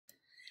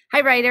Hi,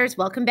 writers.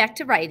 Welcome back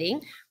to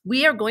writing.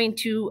 We are going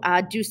to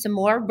do some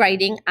more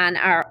writing on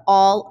our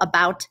all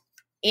about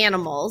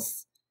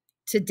animals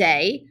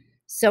today.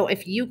 So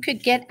if you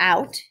could get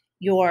out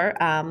your,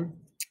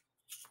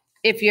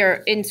 if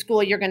you're in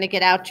school, you're going to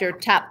get out your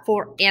top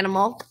 4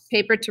 animal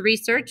paper to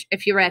research.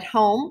 If you're at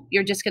home,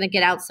 you're just going to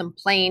get out some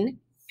plain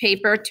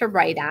paper to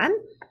write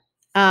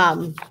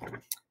on.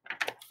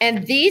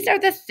 And these are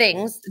the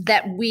things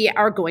that we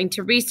are going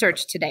to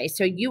research today.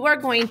 So you are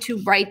going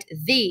to write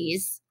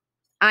these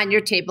on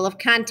your table of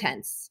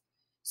contents.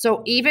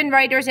 So even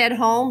writers at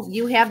home,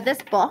 you have this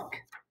book.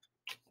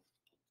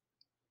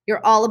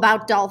 You're all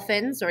about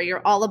dolphins, or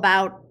you're all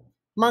about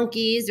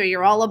monkeys, or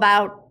you're all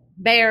about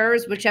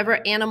bears,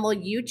 whichever animal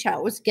you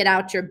chose. Get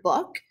out your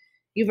book.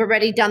 You've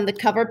already done the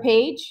cover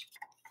page.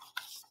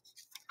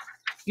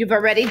 You've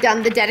already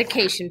done the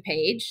dedication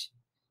page.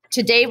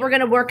 Today, we're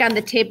going to work on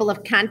the table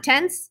of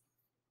contents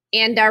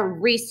and our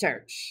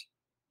research.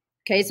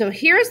 Okay, so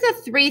here's the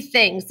 3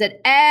 things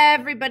that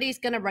everybody's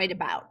going to write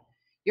about.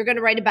 You're going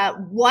to write about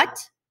what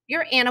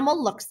your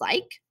animal looks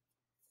like.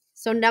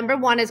 So number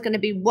 1 is going to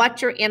be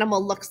what your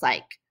animal looks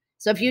like.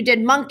 So if you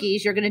did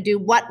monkeys, you're going to do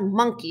what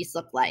monkeys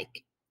look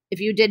like. If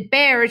you did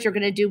bears, you're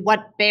going to do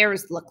what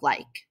bears look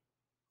like.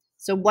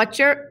 So what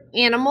your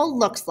animal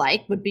looks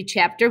like would be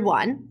chapter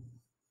 1.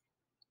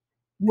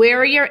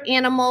 Where your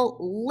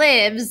animal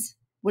lives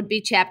would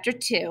be chapter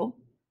 2.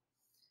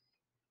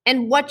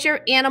 And what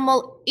your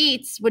animal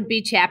eats would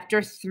be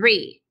chapter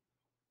 3.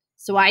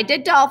 So I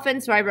did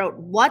dolphins, so I wrote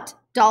what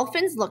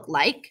dolphins look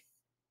like,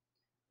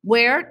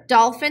 where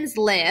dolphins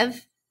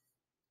live,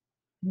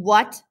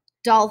 what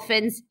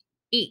dolphins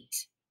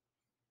eat.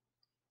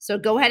 So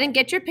go ahead and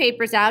get your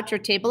papers out, your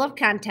table of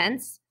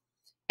contents,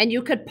 and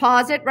you could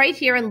pause it right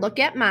here and look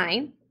at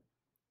mine,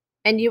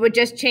 and you would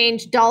just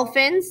change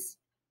dolphins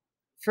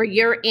for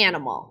your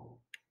animal.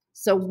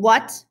 So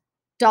what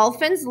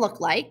dolphins look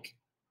like,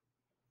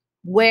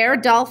 where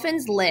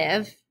dolphins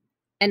live,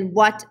 and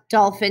what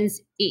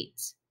dolphins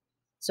eat.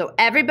 So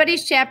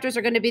everybody's chapters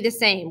are going to be the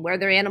same, where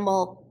their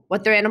animal,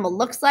 what their animal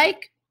looks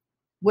like,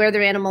 where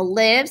their animal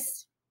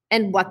lives,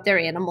 and what their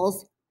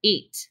animals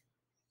eat.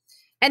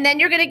 And then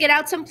you're going to get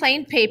out some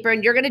plain paper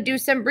and you're going to do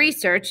some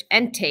research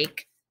and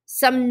take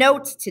some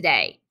notes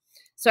today.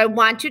 So I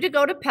want you to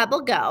go to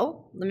Pebble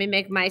Go. Let me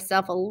make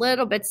myself a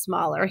little bit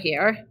smaller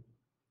here.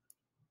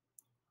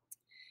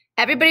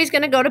 Everybody's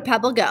going to go to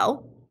Pebble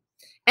Go.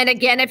 And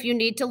again, if you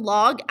need to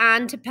log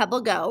on to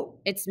Pebble Go,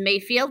 it's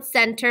Mayfield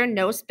Center,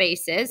 no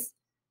spaces.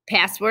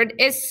 Password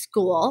is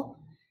school.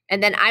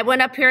 And then I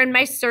went up here in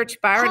my search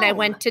bar and I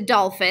went to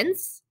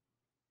dolphins.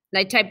 And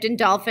I typed in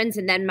dolphins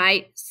and then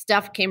my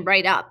stuff came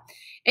right up.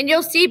 And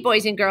you'll see,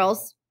 boys and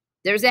girls,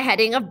 there's a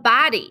heading of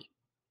body.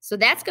 So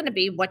that's going to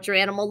be what your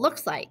animal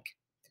looks like.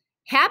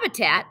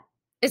 Habitat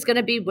is going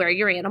to be where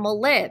your animal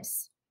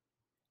lives.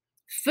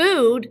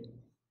 Food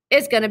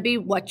is going to be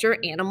what your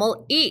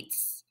animal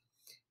eats.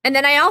 And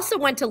then I also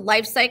went to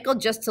life cycle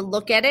just to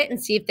look at it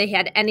and see if they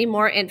had any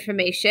more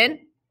information.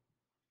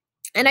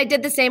 And I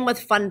did the same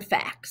with fun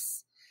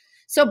facts.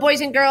 So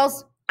boys and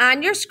girls,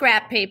 on your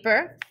scrap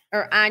paper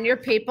or on your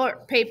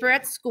paper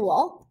at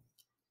school,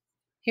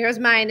 here's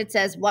mine. It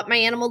says what my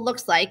animal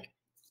looks like.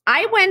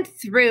 I went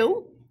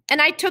through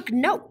and I took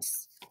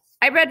notes.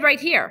 I read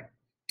right here.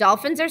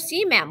 Dolphins are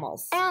sea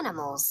mammals.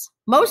 Animals.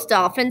 Most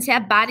dolphins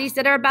have bodies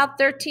that are about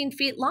 13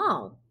 feet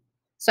long.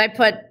 So I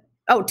put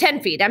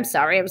 10 feet. I'm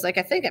sorry. I was like,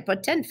 I think I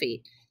put 10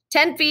 feet.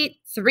 10 feet,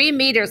 3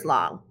 meters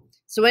long.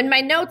 So in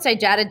my notes, I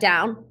jotted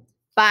down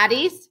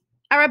bodies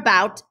are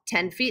about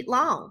 10 feet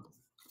long.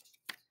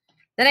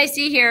 Then I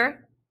see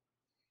here,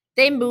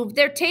 they move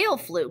their tail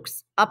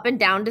flukes up and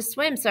down to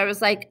swim. So I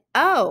was like,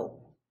 oh,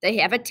 they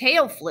have a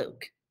tail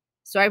fluke.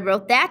 So I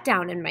wrote that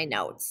down in my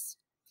notes.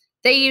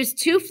 They use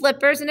 2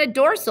 flippers and a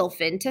dorsal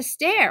fin to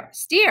steer.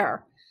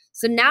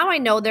 So now I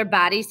know their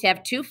bodies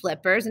have 2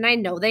 flippers and I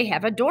know they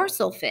have a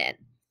dorsal fin.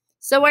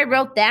 So I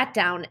wrote that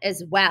down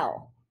as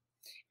well.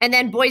 And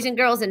then boys and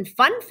girls, in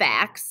fun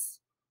facts,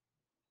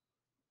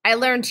 I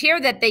learned here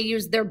that they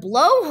use their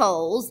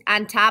blowholes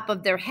on top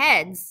of their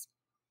heads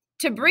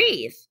to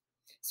breathe.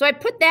 So I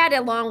put that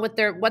along with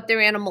what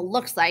their animal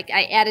looks like.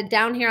 I added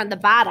down here on the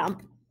bottom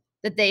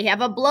that they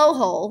have a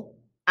blowhole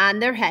on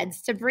their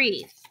heads to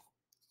breathe.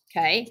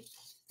 Okay.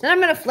 Then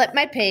I'm going to flip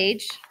my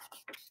page.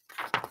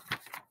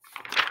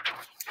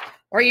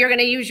 Or you're going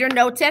to use your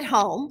notes at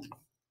home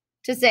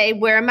to say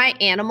where my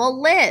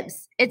animal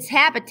lives. It's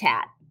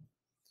habitat.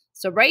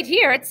 So right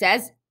here it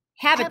says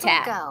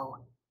habitat. Go.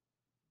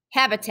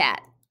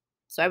 Habitat.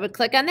 So I would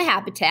click on the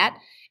habitat.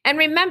 And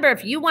remember,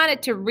 if you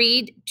wanted to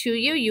read to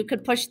you, you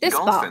could push this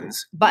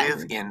Dolphins button.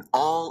 live in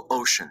all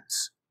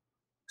oceans.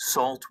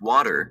 Salt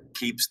water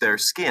keeps their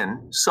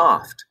skin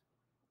soft.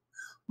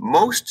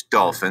 Most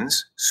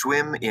dolphins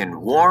swim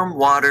in warm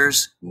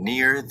waters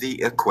near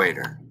the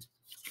equator.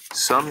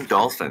 Some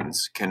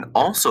dolphins can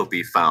also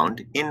be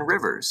found in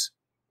rivers.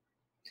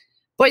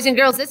 Boys and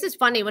girls, this is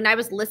funny. When I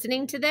was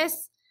listening to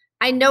this,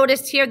 I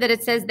noticed here that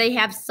it says they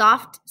have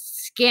soft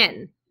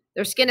skin.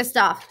 Their skin is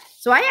soft.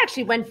 So I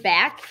actually went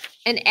back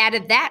and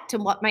added that to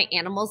what my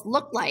animals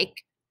looked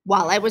like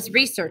while I was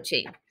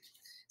researching.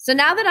 So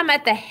now that I'm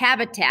at the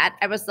habitat,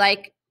 I was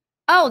like,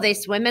 oh, they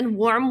swim in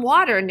warm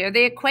water near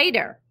the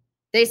equator.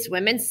 They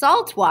swim in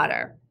salt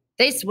water.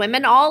 They swim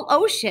in all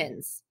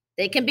oceans.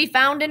 They can be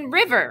found in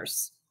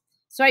rivers.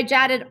 So I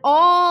jotted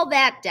all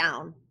that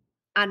down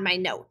on my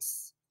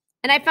notes.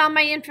 And I found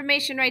my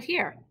information right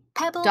here.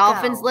 Pebble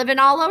Dolphins go. live in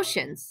all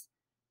oceans.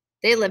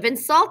 They live in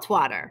salt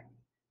water.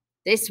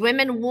 They swim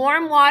in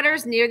warm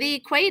waters near the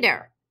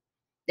equator.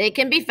 They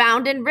can be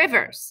found in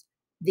rivers.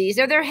 These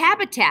are their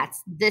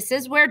habitats. This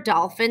is where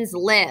dolphins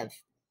live.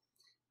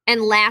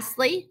 And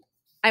lastly,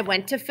 I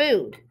went to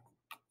food.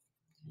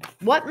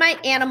 What my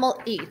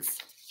animal eats.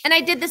 And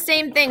I did the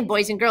same thing,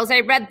 boys and girls. I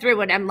read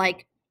through it. I'm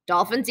like,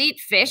 dolphins eat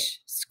fish,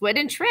 squid,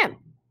 and shrimp.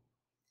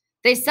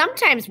 They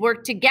sometimes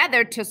work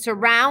together to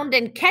surround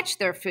and catch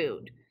their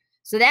food.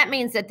 So that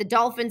means that the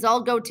dolphins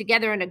all go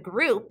together in a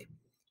group.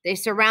 They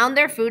surround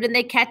their food and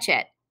they catch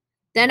it.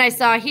 Then I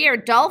saw here,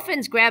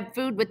 dolphins grab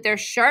food with their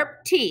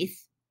sharp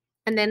teeth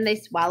and then they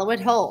swallow it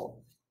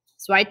whole.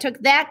 So I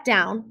took that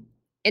down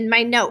in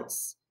my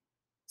notes.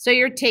 So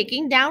you're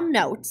taking down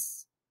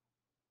notes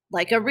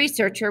like a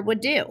researcher would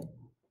do.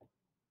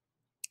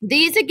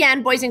 These,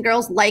 again, boys and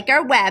girls, like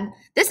our web.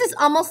 This is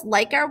almost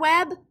like our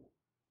web,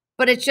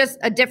 but it's just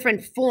a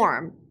different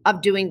form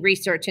of doing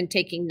research and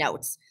taking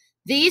notes.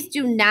 These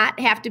do not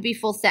have to be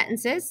full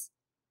sentences.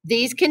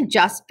 These can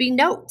just be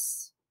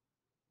notes.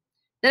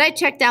 Then I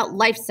checked out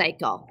life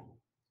cycle.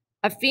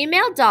 A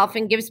female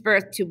dolphin gives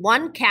birth to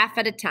one calf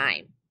at a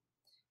time.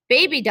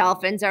 Baby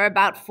dolphins are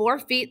about 4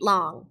 feet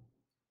long.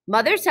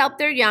 Mothers help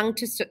their young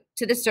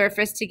to the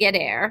surface to get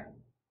air.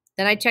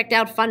 Then I checked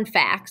out fun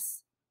facts.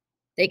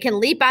 They can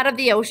leap out of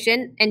the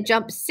ocean and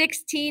jump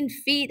 16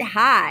 feet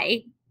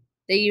high.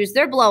 They use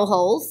their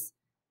blowholes,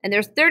 and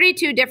there's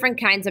 32 different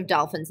kinds of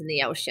dolphins in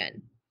the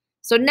ocean.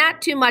 So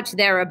not too much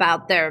there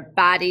about their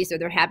bodies or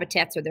their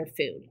habitats or their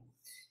food.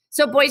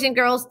 So boys and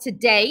girls,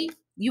 today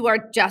you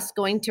are just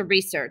going to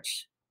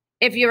research.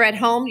 If you're at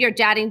home, you're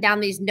jotting down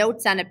these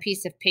notes on a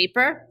piece of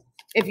paper.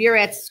 If you're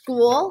at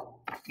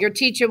school, your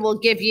teacher will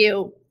give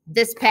you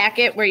this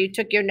packet where you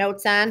took your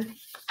notes on,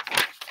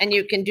 and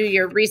you can do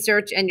your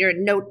research and your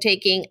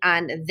note-taking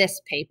on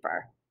this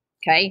paper,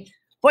 okay?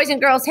 Boys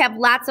and girls, have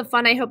lots of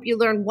fun. I hope you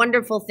learned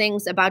wonderful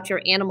things about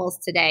your animals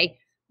today.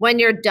 When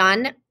you're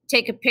done,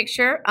 take a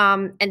picture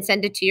and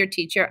send it to your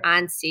teacher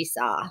on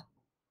Seesaw.